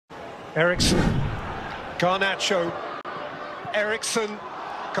Ericsson, Garnacho, Ericsson,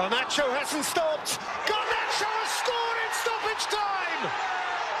 Garnacho hasn't stopped, Garnacho has scored in stoppage time!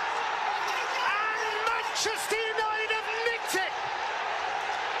 And Manchester United have nicked it!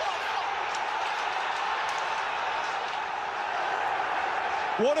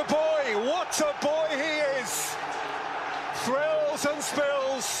 What a boy he is! Thrills and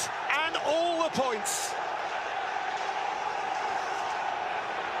spills, and all the points.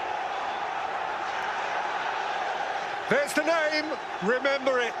 There's the name,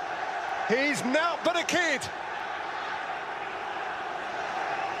 remember it. He's now but a kid.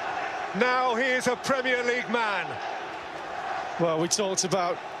 Now he is a Premier League man. Well, we talked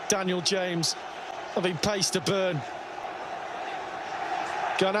about Daniel James having pace to burn.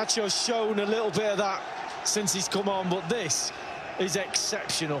 Garnacho's shown a little bit of that since he's come on, but this is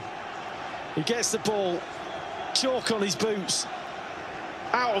exceptional. He gets the ball, chalk on his boots,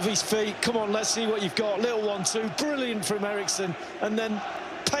 out of his feet. Come on, let's see what you've got. Little 1-2, brilliant from Ericsson, and then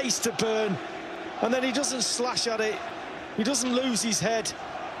pace to burn. And then he doesn't slash at it, he doesn't lose his head.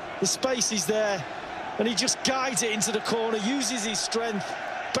 The space is there, and he just guides it into the corner, uses his strength,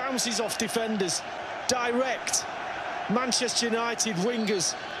 bounces off defenders, direct. Manchester United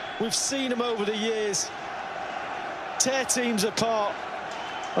wingers, we've seen them over the years tear teams apart,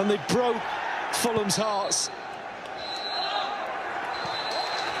 and they broke Fulham's hearts.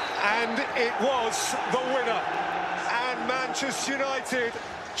 And it was the winner. And Manchester United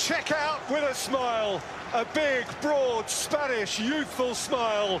check out with a smile. A big, broad, Spanish, youthful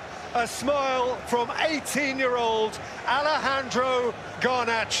smile. A smile from 18-year-old Alejandro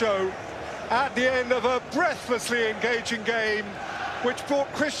Garnacho at the end of a breathlessly engaging game, which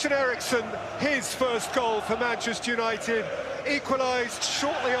brought Christian Eriksen his first goal for Manchester United, equalised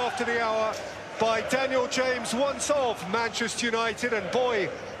shortly after the hour by Daniel James, once of Manchester United, and boy,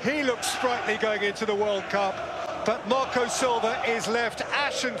 he looks sprightly going into the World Cup. But Marco Silva is left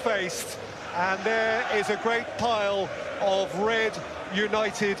ashen-faced, and there is a great pile of red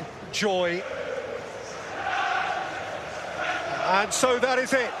United joy. And so that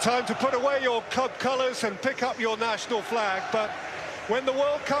is it. Time to put away your club colours and pick up your national flag. But when the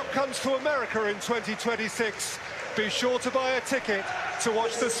World Cup comes to America in 2026, be sure to buy a ticket to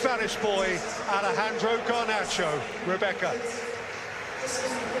watch the Spanish boy, Alejandro Garnacho. Rebecca.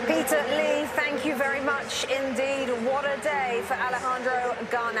 Peter, Lee, thank you very much indeed. What a day for Alejandro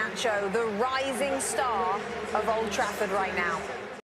Garnacho, the rising star of Old Trafford right now.